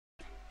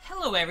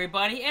Hello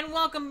everybody, and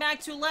welcome back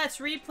to Let's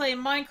Replay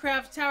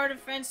Minecraft Tower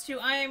Defense 2.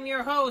 I am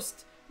your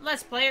host,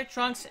 Let's Player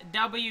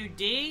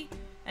TrunksWD.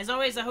 As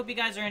always, I hope you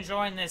guys are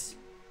enjoying this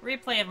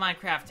replay of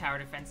Minecraft Tower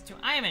Defense 2.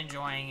 I am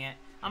enjoying it.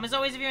 As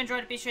always, if you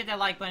enjoyed it, be sure to hit that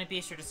like button,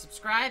 be sure to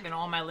subscribe, and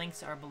all my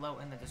links are below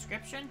in the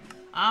description.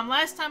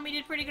 Last time we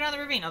did pretty good on the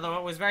ravine, although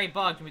it was very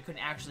bugged and we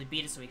couldn't actually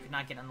beat it, so we could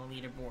not get on the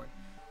leaderboard,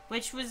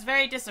 which was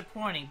very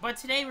disappointing. But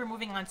today we're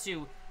moving on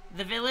to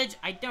the village.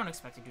 I don't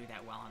expect to do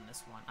that well on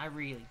this one. I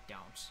really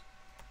don't.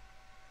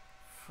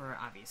 For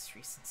obvious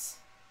reasons.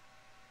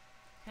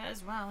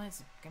 Because, well,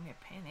 it's gonna be a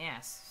pain in the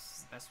ass. This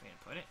is the best way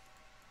to put it.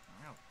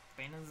 A real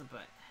pain in the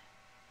butt.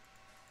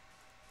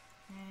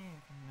 Okay, we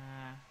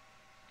can,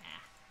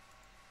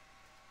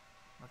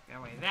 look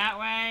that way, that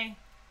way.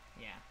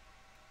 Yeah.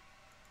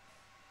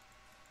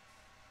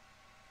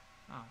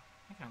 Oh,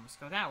 I can almost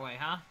go that way,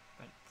 huh?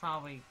 But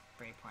probably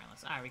very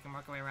pointless. Alright, we can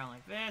work our way around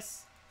like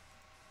this.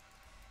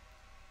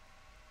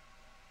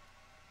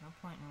 No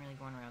point in really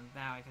going around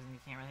that way, because we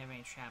can't really have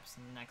any traps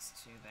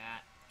next to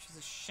that, which is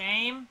a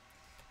shame.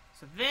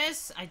 So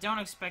this, I don't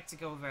expect to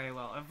go very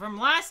well. From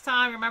last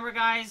time, remember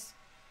guys,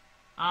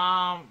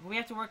 what we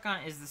have to work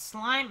on is the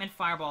slime and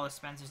fireball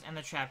dispensers and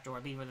the trapdoor.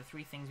 These are the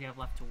three things we have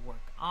left to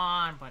work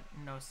on, but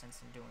no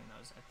sense in doing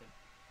those at the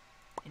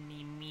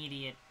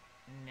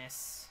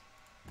immediateness.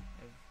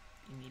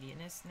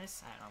 Immediateness?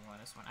 I don't know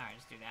this one. Alright,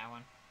 just do that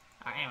one.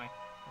 Alright, anyway,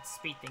 let's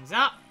speed things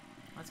up.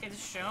 Let's get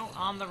this show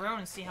on the road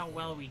and see how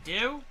well we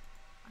do.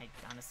 I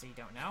honestly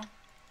don't know.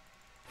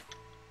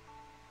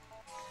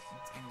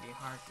 It's gonna be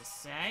hard to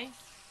say.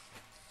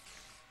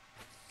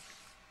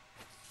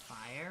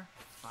 Fire,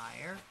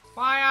 fire,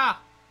 fire!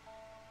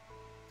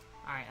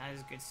 Alright, that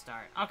is a good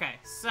start. Okay,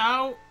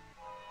 so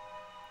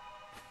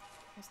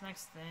this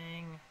next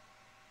thing,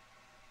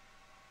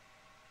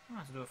 I'm gonna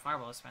have to do a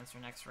fireball dispenser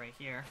next right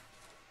here.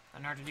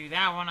 Not hard to do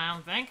that one, I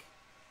don't think.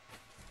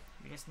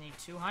 We just need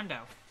 2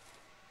 hundo.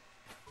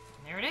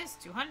 And there it is,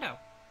 2 hundo.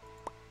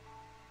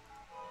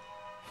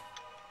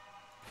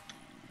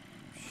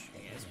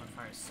 Yeah, this one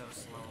fires so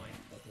slowly.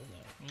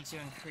 We need to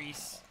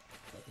increase.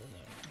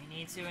 We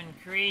need to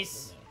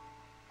increase.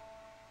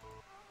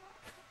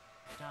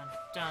 Dun,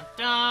 dun,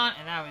 dun.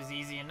 And that was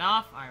easy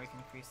enough. Alright, we can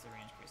increase the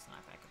range, increase the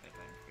knockback a bit,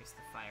 but increase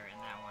the fire in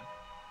that one.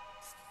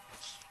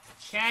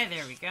 Okay,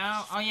 there we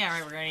go. Oh yeah,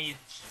 right, we're gonna need...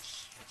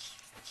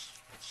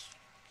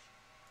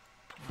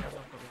 Might as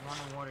well put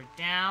 1 water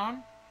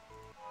down.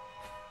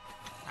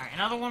 Alright,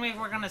 another one we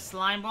work on the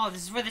slime ball.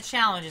 This is for the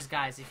challenges,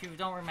 guys. If you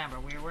don't remember,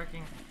 we're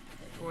working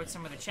towards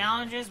some of the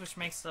challenges, which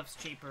makes stuff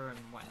cheaper and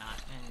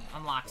whatnot, and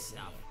unlocks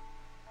stuff.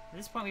 At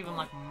this point, we've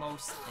unlocked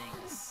most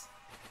things,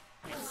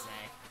 I'd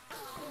say.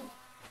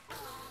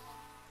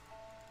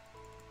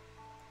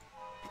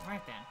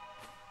 Alright then.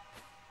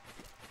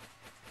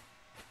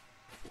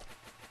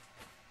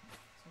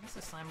 So I guess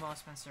the slime ball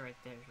dispenser right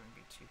there wouldn't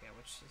be too bad,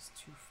 which is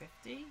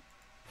 250?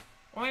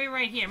 Or maybe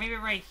right here, maybe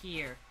right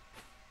here.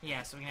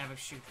 Yeah, so we can have it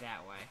shoot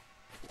that way.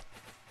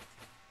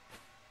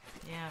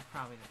 Yeah,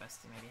 probably the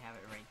best to maybe have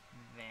it right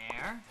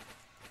there.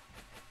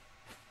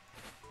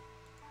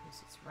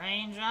 Increase its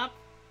range up.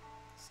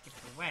 Skip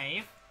the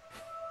wave.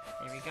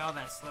 There we go,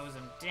 that slows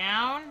him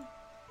down. And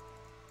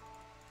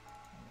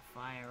the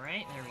fire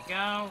rate, there we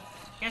go.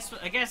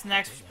 I guess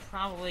next we should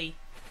probably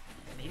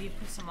maybe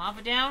put some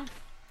lava down.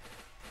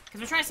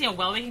 Because we're trying to see how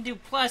well we can do,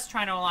 plus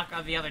trying to unlock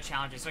the other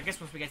challenges. So I guess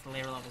once we get to the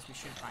later levels, we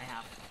should probably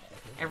have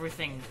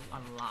everything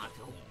unlocked,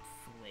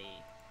 hopefully.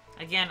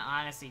 Again,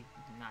 honestly,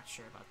 not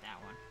sure about that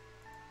one.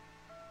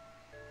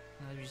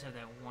 We just have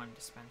that one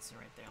dispenser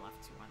right there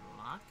left to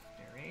unlock.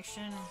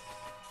 Duration.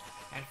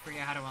 I'd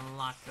figure out how to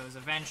unlock those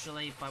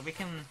eventually, but we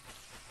can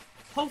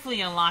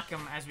hopefully unlock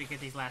them as we get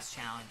these last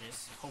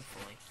challenges.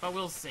 Hopefully. But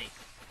we'll see.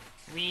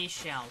 We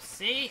shall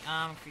see.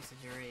 Increase the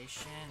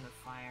duration, the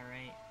fire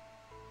rate.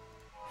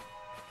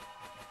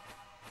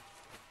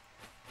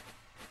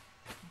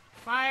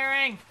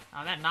 Firing!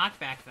 Oh, that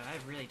knockback, though,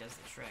 that really does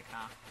the trick,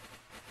 huh?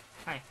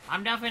 Hey,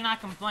 I'm definitely not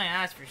complaining,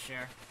 that's for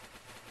sure.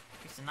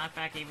 Increase the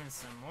knockback even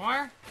some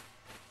more.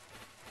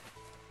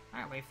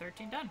 Alright, wave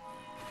 13 done.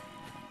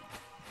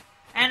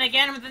 And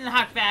again, with the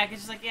knockback,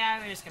 it's just like, yeah,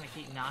 we're just gonna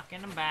keep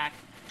knocking them back.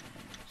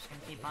 Just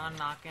gonna keep on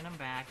knocking them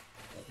back.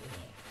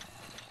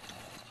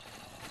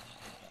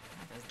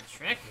 That does the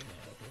trick.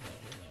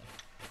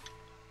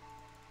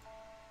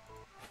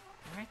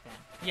 Alright then.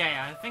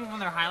 Yeah, I think when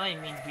they're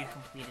highlighted means we've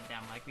completed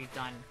them. Like, we've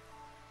gotten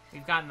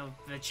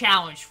the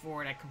challenge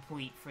for it at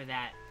complete for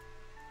that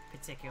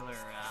particular,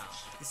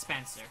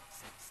 dispenser.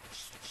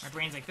 My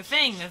brain's like, the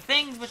things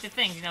with the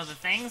things. You know the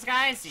things,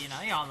 guys? You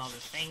know, you all know the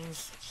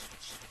things.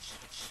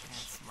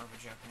 That's more of a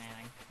joke than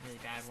anything. Really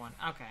bad one.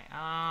 Okay,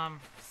 I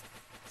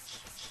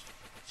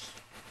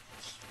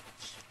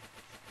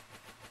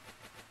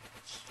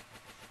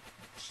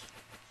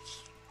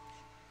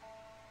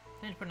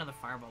need to put another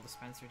fireball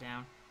dispenser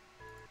down.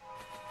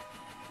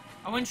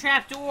 Oh, and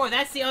trapdoor!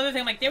 That's the other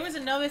thing. Like, there was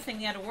another thing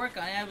you had to work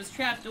on. It was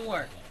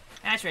trapdoor.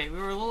 That's right, we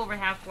were a little over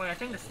halfway. I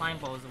think the slime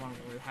ball is the one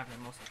we were having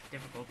the most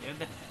difficulty.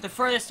 The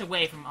furthest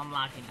away from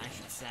unlocking, I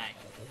should say.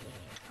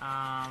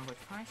 Which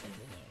probably should...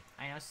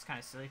 I know it's kind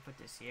of silly to put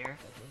this here.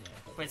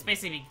 But it's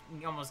basically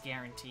almost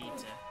guaranteed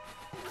to...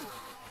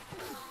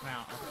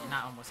 Well, okay,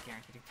 not almost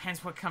guaranteed. It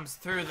depends what comes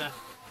through the...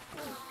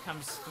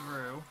 Comes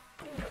through.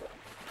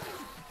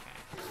 Okay.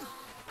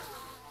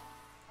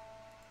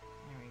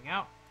 There we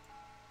go.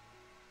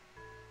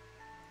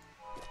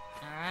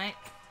 Alright.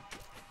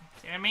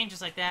 See what I mean?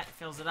 Just like that, it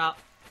fills it up.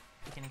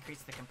 You can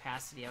increase the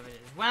capacity of it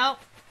as well,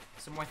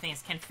 so more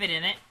things can fit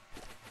in it.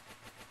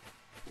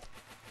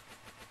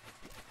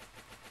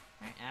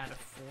 Alright, add a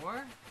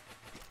 4.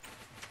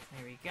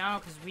 There we go,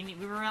 because we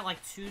were at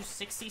like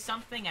 260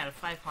 something out of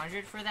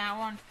 500 for that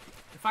one.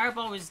 The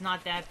fireball was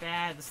not that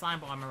bad. The slime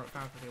ball, I remember it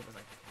was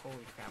like,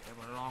 holy crap, we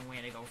have a long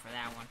way to go for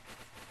that one.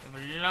 We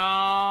have a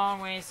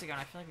long ways to go,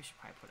 and I feel like we should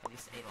probably put at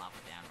least a lava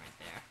down right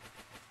there.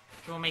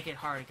 It will make it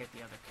hard to get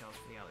the other kills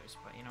for the others,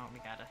 but you know what, we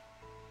gotta...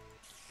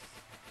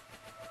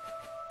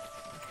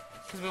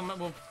 Because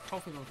we'll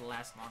hopefully we'll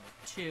last longer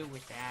too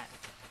with that.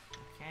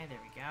 Okay,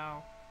 there we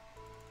go.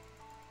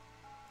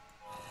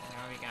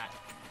 There we got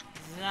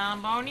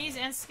Zombonis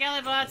and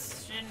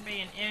Skellybots. Shouldn't be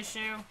an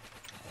issue.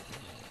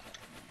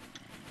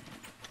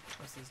 Of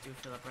course, these do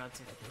fill up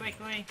relatively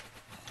quickly.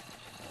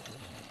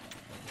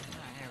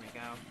 Alright, there we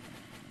go.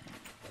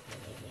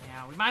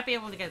 Yeah, we might be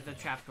able to get the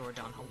trapdoor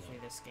done, hopefully,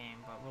 this game,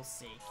 but we'll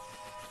see.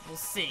 We'll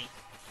see.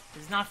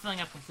 It's not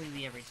filling up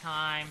completely every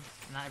time.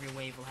 Not every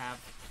wave will have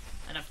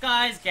enough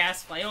guys.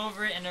 Gas fly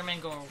over it,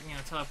 Endermen go, you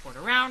know, teleport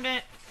around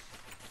it.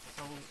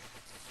 So,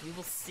 we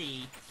will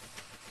see.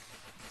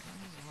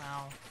 As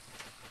well,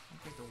 I'll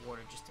drink the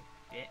water just a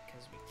bit,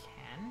 because we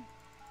can.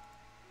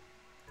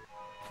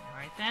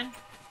 Alright then.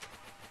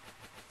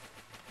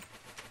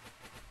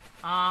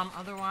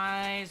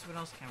 Otherwise, what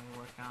else can we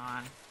work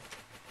on?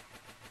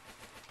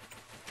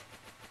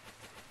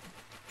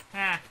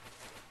 Ah.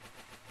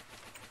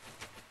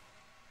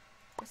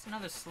 There's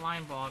another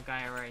slime ball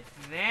guy right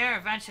there.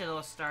 Eventually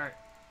they'll start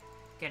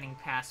getting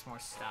past more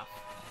stuff.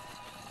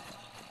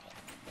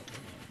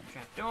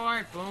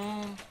 Trapdoor,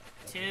 boom.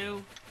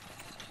 2,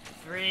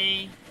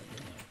 3,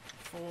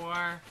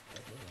 4,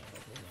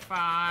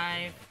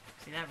 5.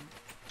 See that?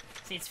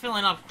 See, it's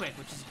filling up quick,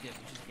 which is good,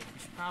 We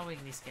should probably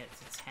at least get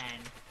to 10.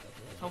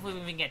 Hopefully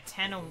we can get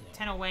 10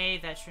 away.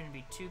 That shouldn't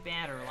be too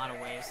bad, or a lot of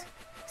ways.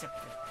 Except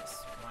for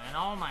this one. And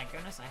oh my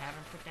goodness, I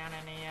haven't put down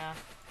any,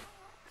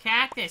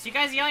 cactus. You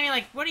guys yelling at me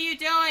like, what are you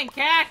doing?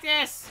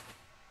 Cactus!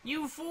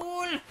 You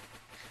fool!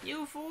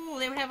 You fool!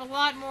 They would have a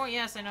lot more.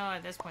 Yes, I know,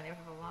 at this point, they would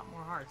have a lot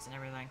more hearts and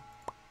everything.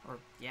 Or,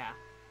 yeah.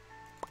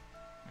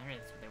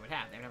 That's what they would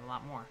have. They would have a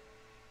lot more.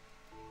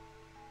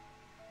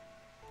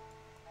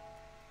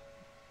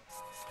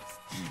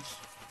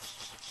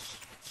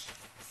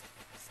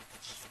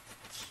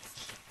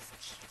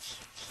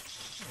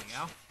 There we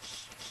go.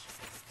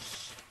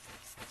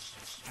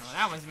 Oh, well,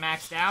 that one's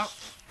maxed out.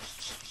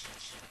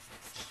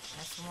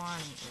 This one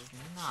is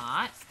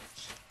not.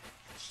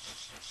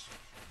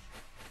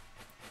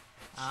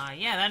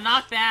 Yeah, that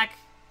knockback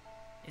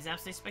is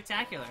absolutely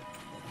spectacular.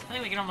 I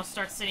think we can almost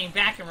start sitting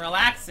back and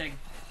relaxing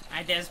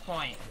at this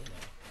point.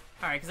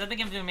 Alright, because I think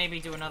I'm going to maybe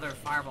do another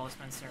fireball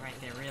dispenser right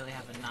there. Really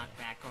have the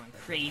knockback going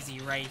crazy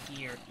right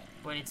here.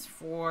 But it's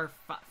for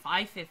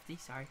 550.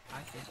 Sorry,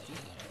 550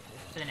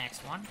 for the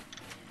next one.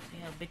 So,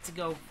 yeah, a bit to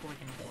go before we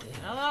can afford it.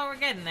 Oh, we're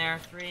getting there.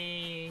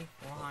 3,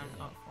 400.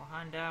 Oh,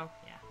 400. Yeah.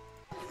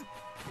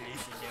 Yeah, you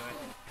should do it.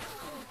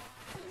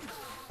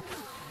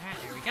 Alright,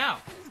 there we go.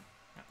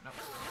 Nope.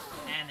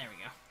 And there we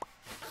go.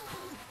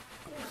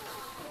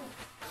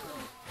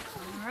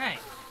 Alright.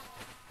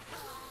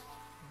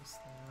 Increase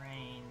the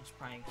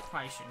range.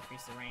 Probably should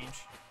increase the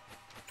range.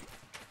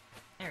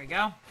 There we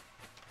go.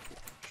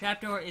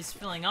 Trapdoor is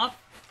filling up,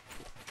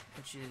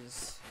 which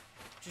is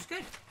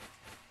good.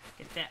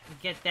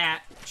 Get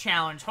that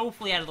challenge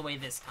hopefully out of the way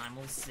this time.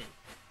 We'll see.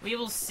 We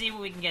will see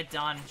what we can get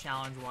done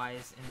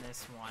challenge-wise in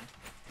this one.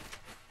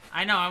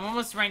 I know, I'm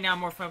almost right now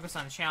more focused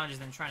on the challenges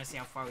than trying to see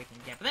how far we can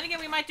get. But then again,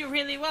 we might do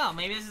really well.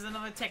 Maybe this is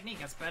another technique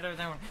that's better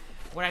than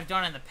what I've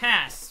done in the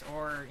past,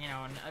 or, you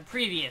know, in a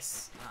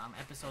previous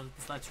episode of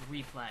this Let's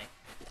Replay.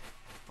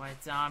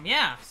 But,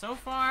 yeah, so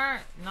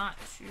far, not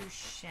too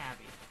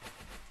shabby.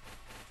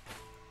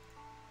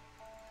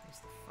 There's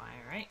the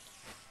fire, right?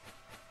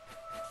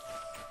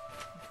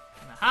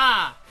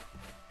 Aha!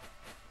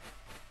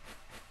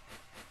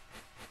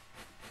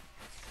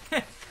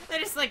 They're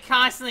just, like,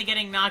 constantly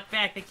getting knocked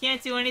back. They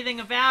can't do anything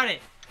about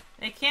it.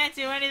 They can't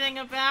do anything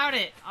about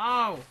it.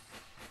 Oh.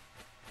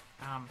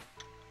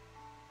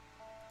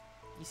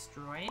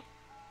 Destroyed.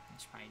 I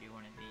should probably do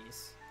one of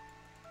these.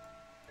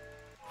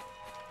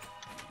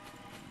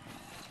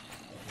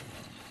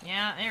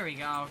 Yeah, there we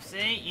go.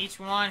 See? Each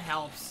one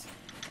helps.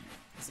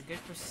 It's a good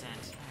percent.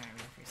 Alright,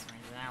 we'll increase the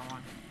range of that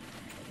one.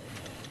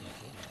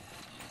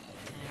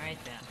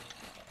 Alright then.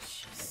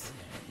 Jeez.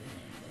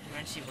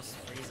 Eventually we'll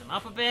freeze them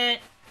up a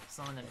bit.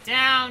 Slowing them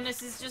down.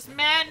 This is just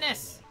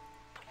madness.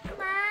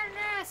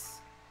 Madness.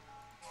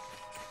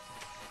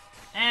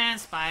 And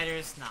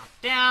spiders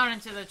knocked down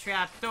into the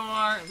trap door.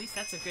 At least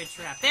that's a good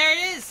trap. There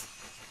it is!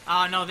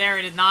 Oh, no, there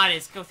it is not.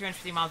 It's go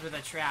 350 miles with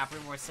a trap.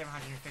 Reward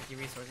 750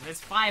 resources. It's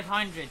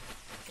 500.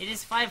 It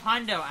is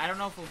 500. I don't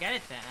know if we'll get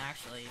it then,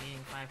 actually.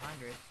 Needing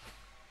 500.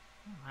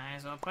 Might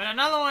as well put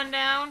another one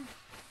down.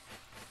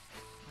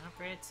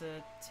 Upgrade it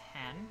to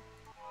 10.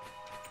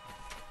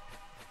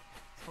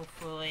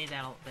 Hopefully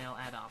they'll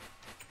add up.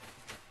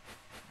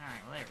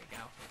 Alright, well there we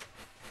go.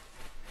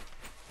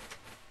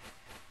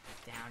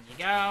 Down you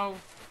go.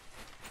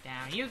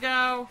 Down you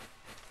go.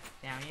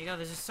 Down you go.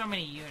 There's just so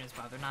many units,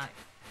 but they're not...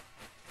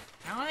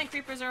 I don't think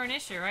creepers are an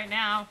issue right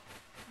now.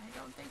 I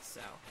don't think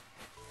so.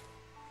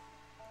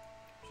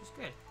 Which is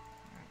good.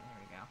 Alright, there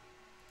we go.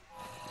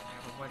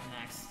 Alright, but what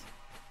next?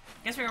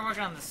 I guess we were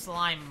working on the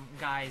slime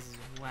guys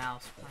as well,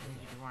 so probably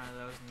need to do one of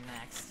those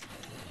next.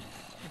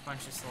 A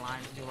bunch of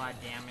slimes do a lot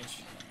of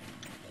damage.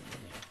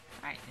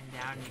 Alright, and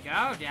down you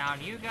go,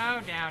 down you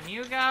go, down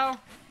you go.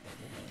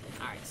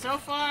 Alright, so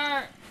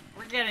far,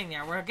 we're getting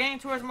there. We're getting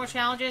towards more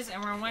challenges,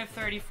 and we're on wave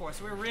 34,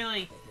 so we're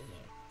really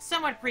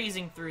somewhat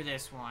breezing through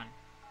this one.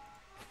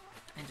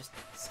 And just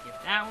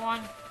skip that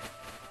one.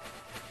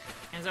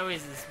 As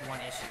always, this one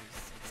issue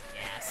it's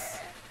gas.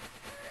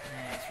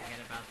 Yeah, let's forget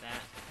about that.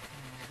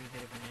 Maybe a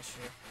bit of an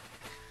issue.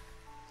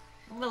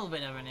 A little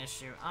bit of an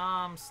issue.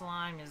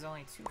 Slime is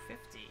only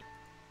 250.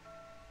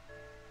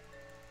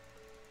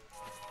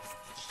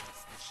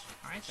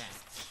 Alright then.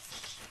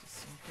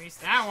 Just increase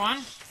that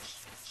one.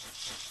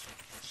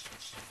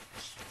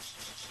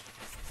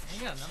 There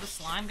you go, another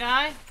slime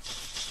guy.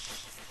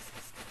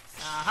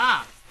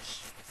 Aha!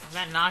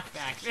 That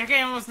knockback. They're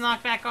getting almost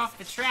knocked back off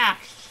the track.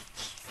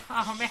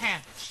 Oh man.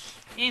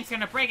 Game's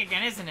gonna break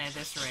again, isn't it, at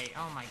this rate?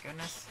 Oh my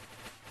goodness.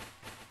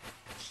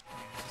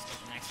 Let's just get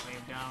the next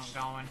wave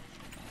going.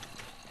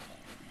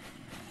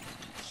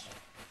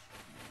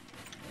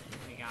 What do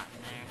we got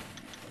in there?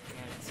 We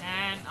got a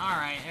 10.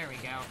 Alright, there we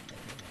go.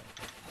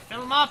 Fill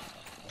them up!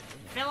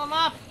 Fill them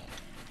up!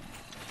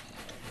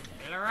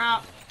 Fill her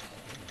up!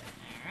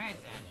 Alright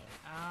then.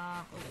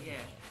 Oh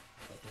yeah.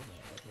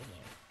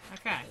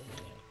 Okay.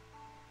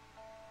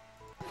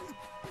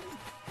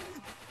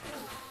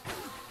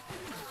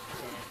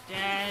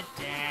 Dead.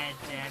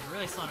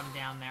 Really slowed him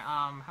down there.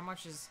 How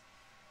much is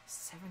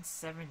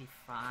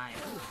 775?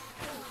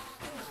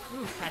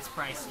 Oof, that's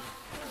pricey.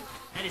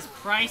 That is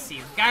pricey.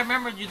 We gotta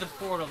remember to do the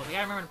portal. We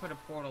gotta remember to put a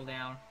portal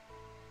down.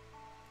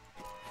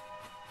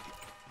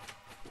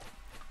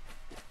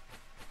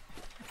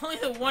 Only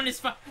the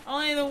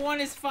one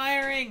is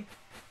firing.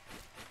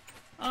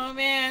 Oh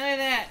man, look at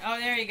that. Oh,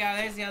 there you go.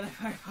 There's the other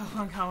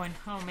fireball going.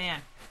 Oh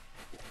man.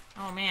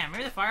 Oh man.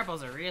 Maybe the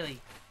fireballs are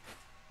really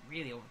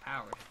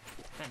overpowered.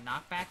 That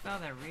knockback though,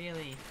 that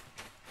really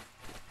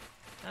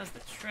does the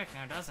trick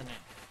now, doesn't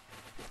it?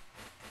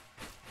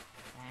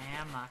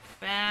 Bam,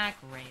 knockback,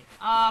 right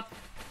up.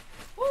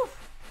 Woo!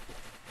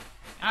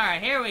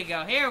 Alright, here we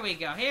go.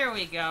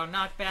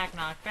 Knockback.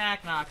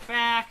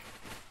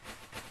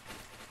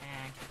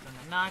 And keep on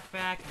the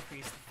knockback,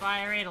 increase the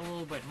fire rate a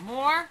little bit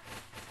more.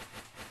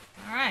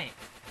 Alright.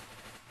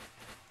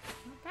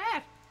 Not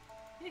bad.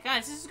 Hey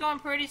guys, this is going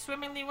pretty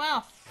swimmingly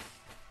well.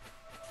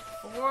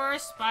 4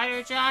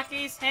 spider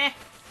jockeys, heh.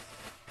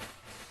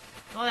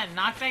 All that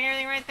knockback and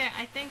everything right there,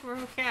 I think we're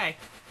okay.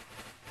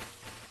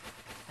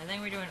 I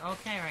think we're doing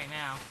okay right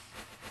now.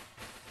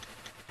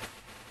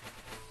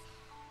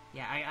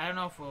 Yeah, I don't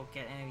know if we'll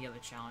get any of the other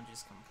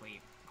challenges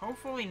complete.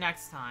 Hopefully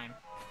next time.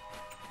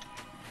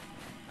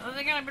 I don't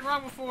think I've been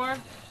wrong before.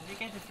 If we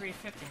get to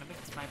 350, I think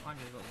it's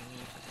 500 is what we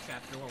need for the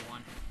trapdoor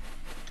one.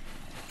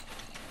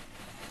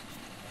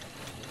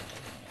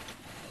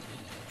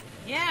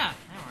 Yeah,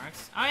 that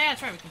works. Oh yeah,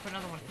 that's right, we can put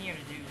another one here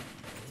to do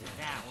it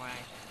that way.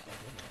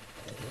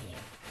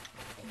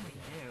 What can we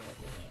do?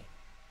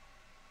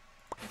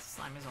 This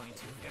slime is only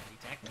 250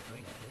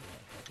 technically.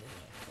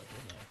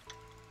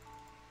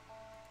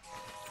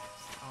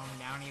 Slow him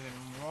down even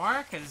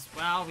more, because,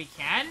 well, we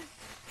can.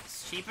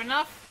 It's cheap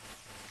enough.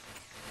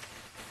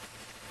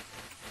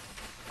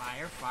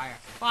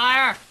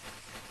 Fire!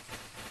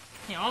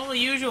 You know, all the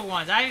usual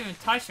ones. I haven't even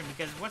touched them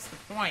because what's the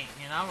point?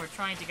 You know, we're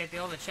trying to get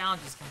all the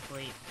challenges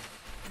complete.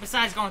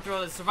 Besides going through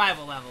all the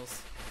survival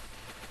levels.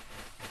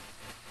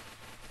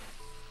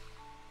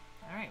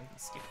 Alright, we can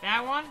skip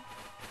that one.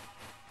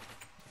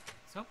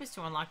 Let's hope it's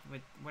to unlock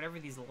with whatever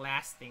these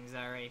last things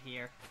are right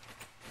here.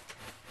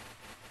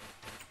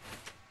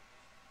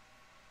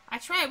 I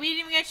tried. We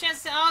didn't even get a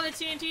chance to... Oh, the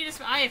TNT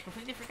dispenser. I have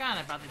completely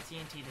forgotten about the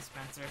TNT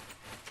dispenser.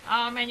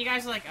 Oh, man, you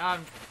guys are like,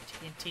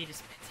 TNT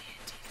dispenser.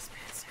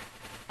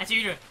 That's what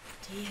you're doing.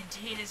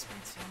 TNT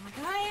dispenser. I'm like,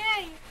 oh,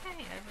 yeah,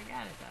 hey, I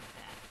forgot about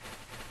that.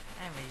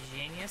 I'm a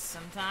genius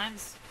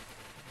sometimes.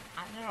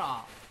 Not at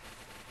all.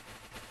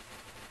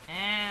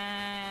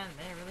 And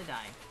they're really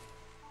dying.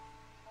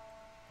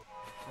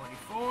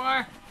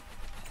 44.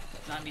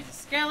 Zombies and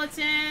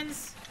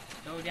skeletons.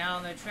 Go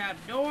down the trap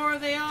door,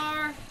 they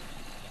are.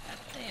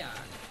 They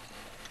are.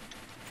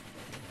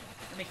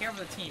 Be careful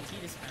with the TNT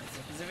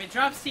dispenser, because if it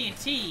drops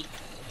TNT,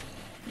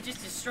 could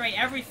just destroy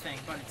everything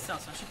but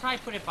itself. So I should probably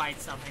put it by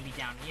itself, maybe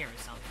down here or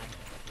something.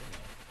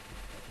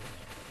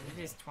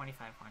 It is 2,500.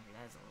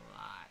 That is a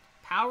lot.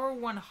 Power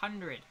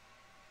 100.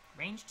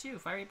 Range 2.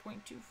 Fire rate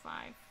 0.25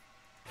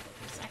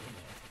 per second.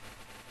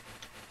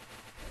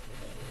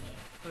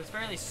 So it's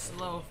fairly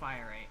slow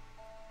fire rate.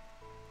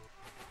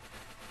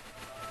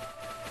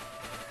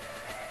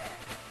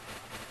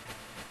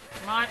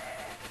 Come on.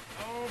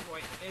 Oh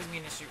boy, there's me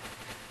in the shoot.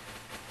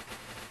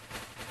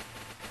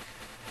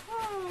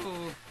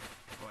 Oh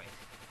boy.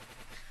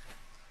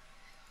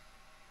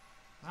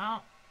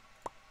 Well.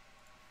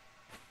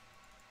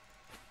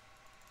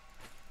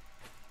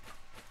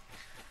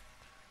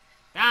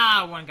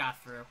 Ah, one got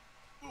through.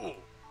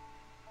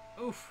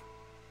 Oof.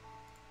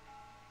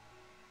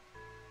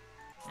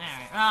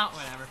 Alright, well,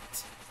 whatever.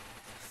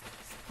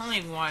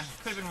 Only one.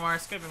 Could have been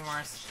worse, could have been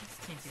worse.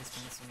 TNT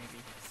dispenser, maybe.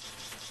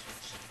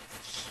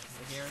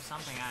 Over here or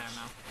something, I don't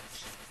know.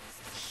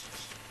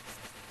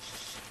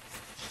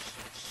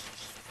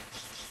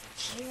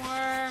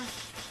 Or...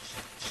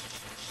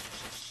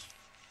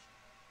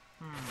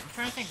 I'm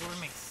trying to think what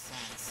would make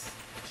sense.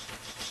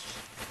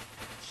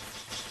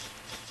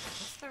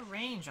 What's the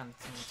range on the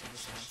TNT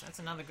dispenser? That's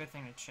another good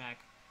thing to check.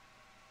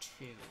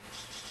 2.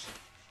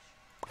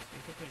 So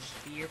we could put it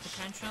here,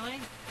 potentially.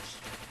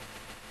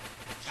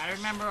 Gotta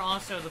remember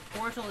also, the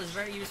portal is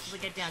very useful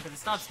to get down, because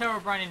it stops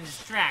Herobrine in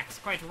his tracks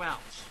quite well.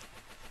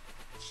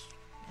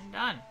 And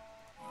done.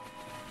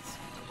 Let's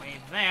put the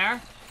wave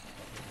there.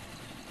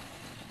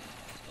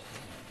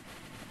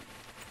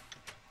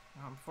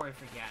 Oh, before I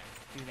forget,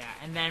 do that.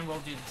 And then we'll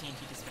do the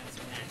TNT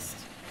dispenser next.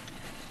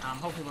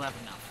 Hopefully we'll have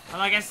enough.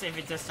 Well, I guess if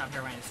it does stop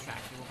Herobrine in his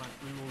tracks,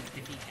 we will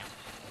defeat him.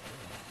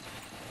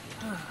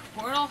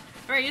 Portal?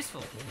 Very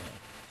useful.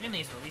 Extremely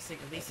useful. At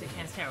least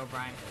against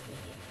Herobrine.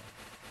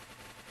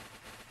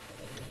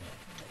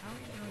 How are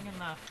we doing in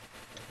the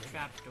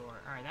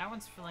trapdoor? Alright, that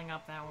one's filling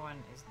up, that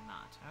one is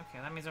not. Okay,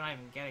 that means we're not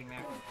even getting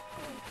there.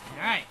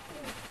 Alright.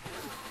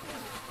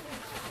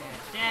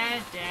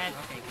 Dead, dead.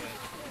 Okay, good.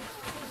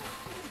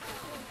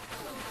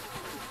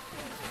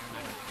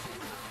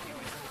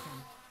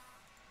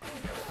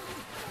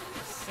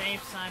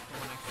 Safe side for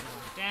one extra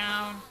one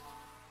down.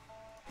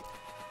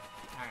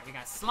 Alright, we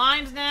got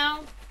slimes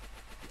now.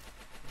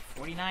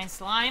 49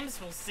 slimes.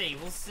 We'll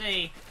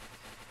see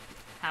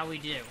how we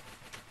do.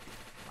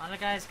 A lot of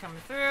guys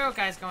coming through.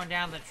 Guys going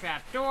down the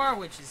trap door,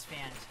 which is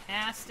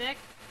fantastic.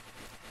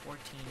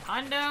 14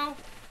 hundo.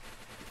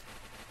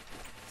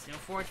 Still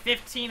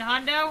 15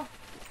 hundo.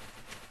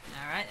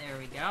 Alright, there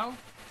we go.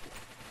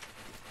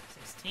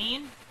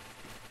 16.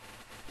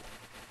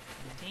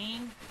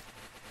 17.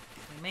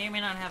 We may or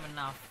may not have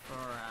enough for,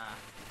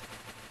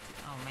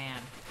 oh man.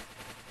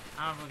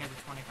 I don't know if we'll get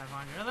the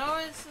 2,500. Although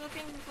it's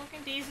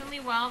looking decently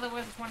well. There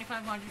was a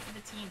 2,500 for the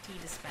TNT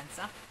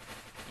dispenser.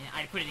 And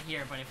I'd put it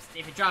here, but if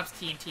it drops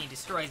TNT and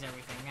destroys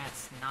everything,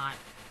 that's not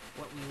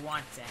what we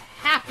want to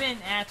happen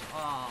at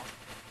all.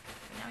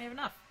 But now we have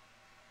enough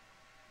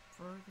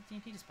for the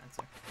TNT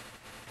dispenser.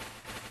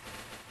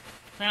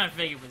 I don't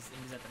figure it was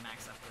at the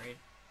max upgrade.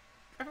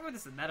 I forget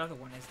what that other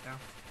one is, though.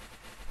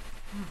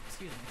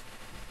 Excuse me.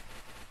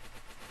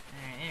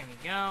 Alright, there we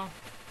go.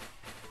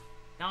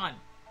 Done.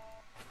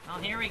 Well,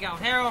 here we go.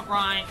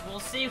 Herobrine.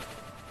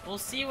 We'll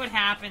see what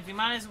happens. We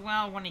might as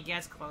well, when he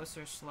gets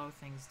closer, slow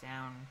things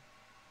down.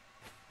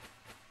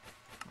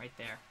 Right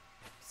there.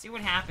 See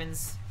what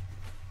happens.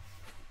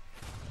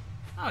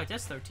 Oh, it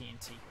does throw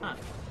TNT. Huh.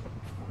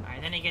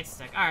 Alright, then he gets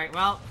stuck. Alright,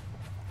 well,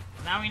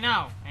 now we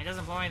know. And it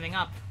doesn't blow anything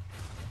up.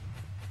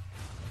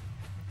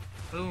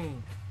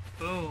 Boom.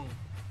 Boom.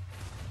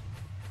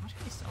 How much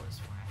can we sell this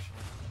for,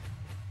 actually?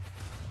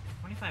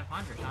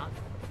 2,500, huh?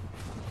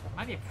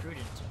 Might be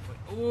prudent to put...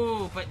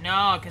 Ooh, but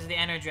no, because of the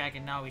Ender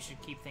Dragon. No, we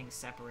should keep things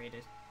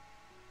separated.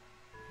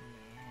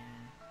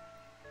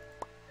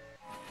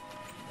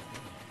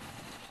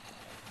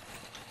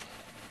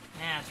 Yeah.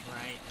 That's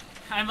right.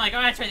 I'm like,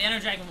 oh, that's right, the Ender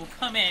Dragon will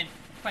come in,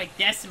 probably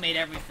decimate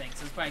everything,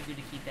 so it's probably good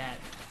to keep that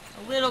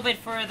a little bit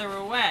further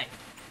away.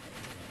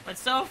 But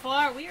so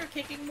far, we are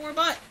kicking more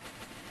butt.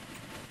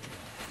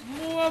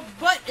 More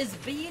butt is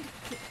being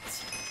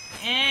kicked.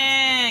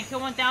 And kill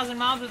 1,000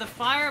 mobs with a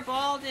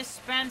fireball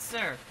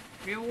dispenser.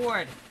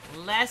 Reward,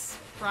 less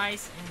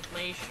price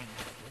inflation.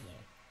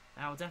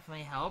 That will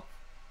definitely help.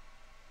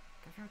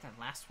 I forget what that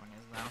last one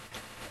is, though.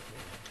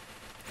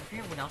 I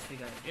forget what else we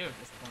gotta do at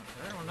this point.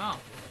 I don't know.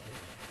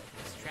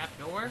 This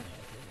trapdoor?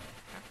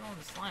 Trapdoor and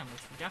the slime,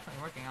 which we're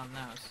definitely working on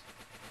those.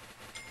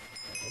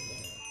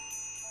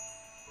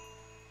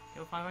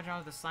 Kill 500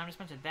 with the slime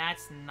dispenser.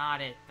 That's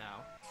not it,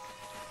 though.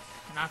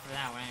 Not for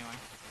that one, anyway.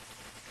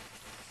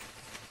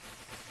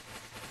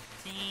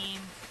 Team.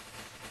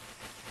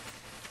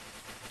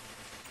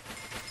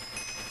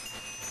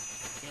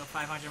 Kill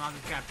 500 mobs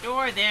with the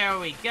trapdoor. There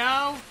we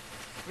go.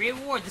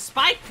 Reward, the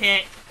spike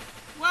pit.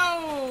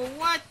 Whoa,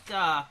 what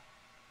the?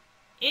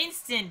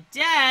 Instant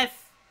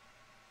death?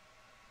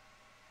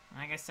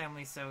 I guess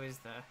only so is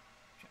the...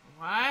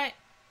 What?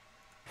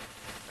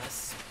 The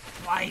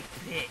spike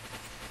pit.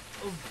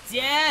 Oh,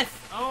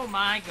 death! Oh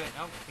my good.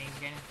 Oh, things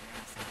are getting...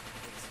 That's not a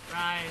big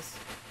surprise.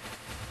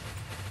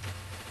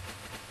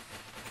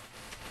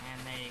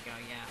 And there you go,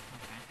 yeah,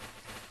 okay.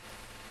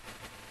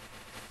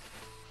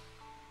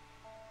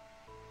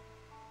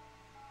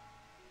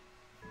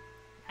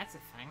 That's a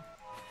thing.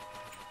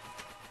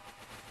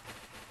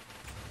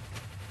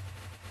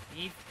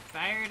 He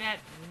fired at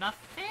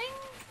nothing?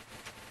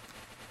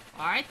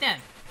 Alright then.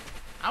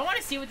 I want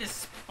to see what this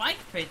spike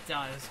pit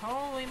does.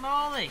 Holy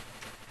moly.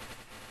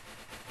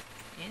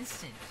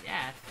 Instant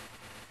death.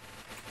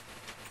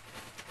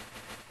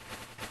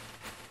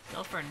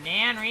 So for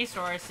Nan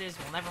resources,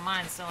 well, never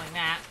mind selling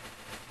that.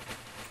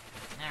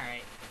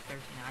 Alright,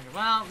 1,300.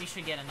 Well, we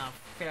should get enough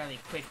fairly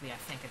quickly, I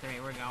think, at the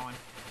rate we're going.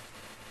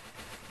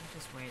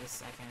 Just wait a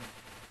second.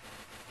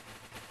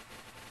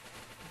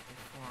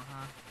 54,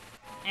 huh?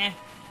 Eh.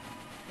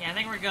 Yeah, I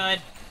think we're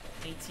good.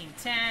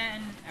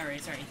 1810.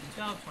 Alright, sorry,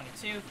 1812,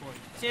 22,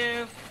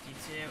 42,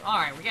 52.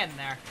 Alright, we're getting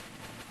there.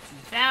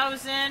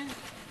 2,000. Let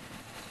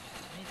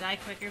me die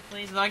quicker,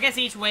 please. Though I guess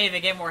each wave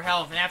they get more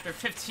health, and after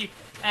 50,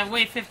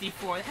 wave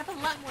 54, they have a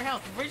lot more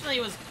health. Originally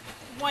it was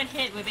one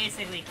hit would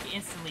basically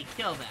instantly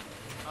kill them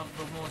of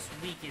the most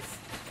weakest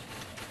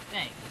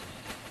thing.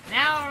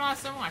 Now not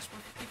so much,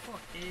 but 54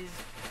 is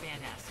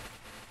fantastic.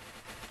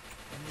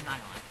 I'm not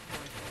gonna lie.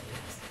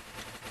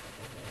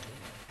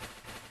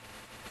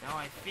 So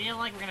I feel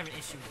like we're gonna have an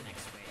issue with the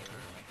next wave,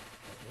 aren't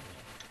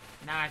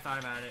we? Now I thought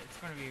about it, it's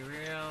gonna be a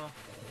real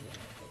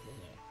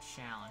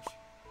challenge.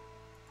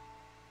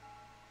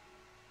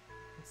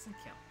 Instant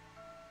kill.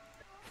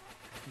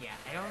 Yeah,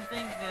 I don't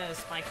think the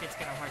spike pit's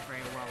gonna work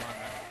very well on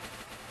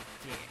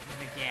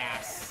the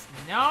gas.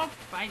 Nope,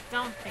 I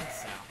don't think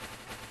so.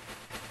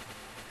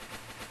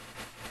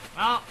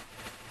 Well,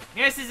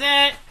 this is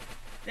it!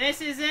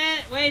 This is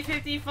it! Wave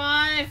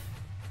 55!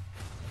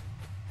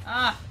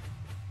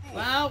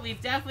 Well, we've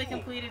definitely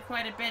completed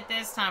quite a bit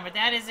this time, but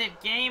that is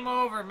it. Game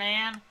over,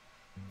 man.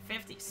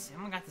 50.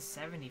 Someone got to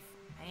 70.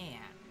 Man.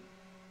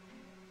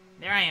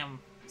 There I am.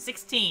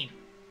 16.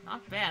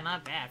 Not bad,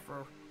 not bad.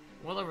 For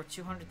well over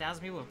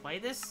 200,000 people who play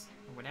this,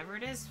 or whatever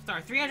it is.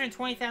 Sorry,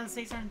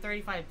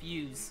 320,635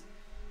 views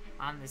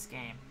on this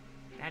game.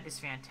 That is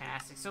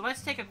fantastic. So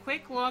let's take a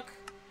quick look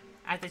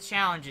at the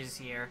challenges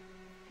here.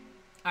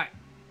 Alright.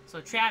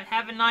 So,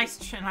 have a nice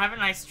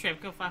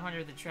trip. Go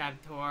 500 the Trap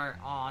Tour.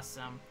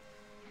 Awesome.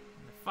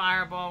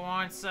 Fireball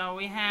one, so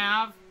we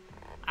have...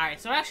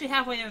 Alright, so we're actually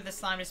halfway there with the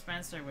slime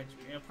dispenser, which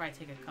it'll probably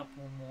take a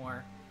couple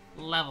more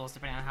levels,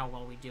 depending on how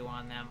well we do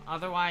on them.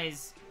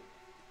 Otherwise,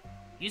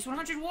 use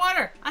 100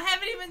 water! I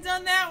haven't even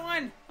done that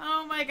one!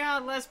 Oh my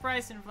god, less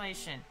price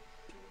inflation.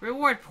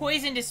 Reward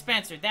poison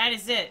dispenser, that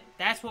is it.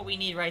 That's what we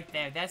need right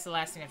there. That's the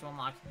last thing I have to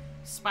unlock.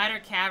 Spider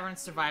Cavern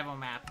survival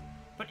map.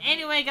 But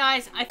anyway,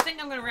 guys, I think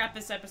I'm going to wrap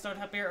this episode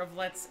up here of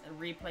Let's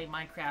Replay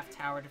Minecraft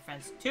Tower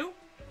Defense 2.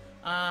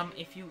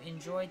 If you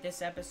enjoyed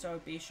this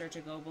episode, be sure to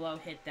go below,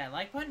 hit that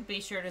like button,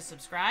 be sure to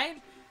subscribe,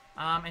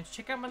 and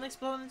check out my links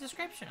below in the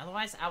description.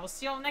 Otherwise, I will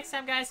see you all next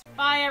time, guys.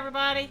 Bye,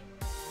 everybody!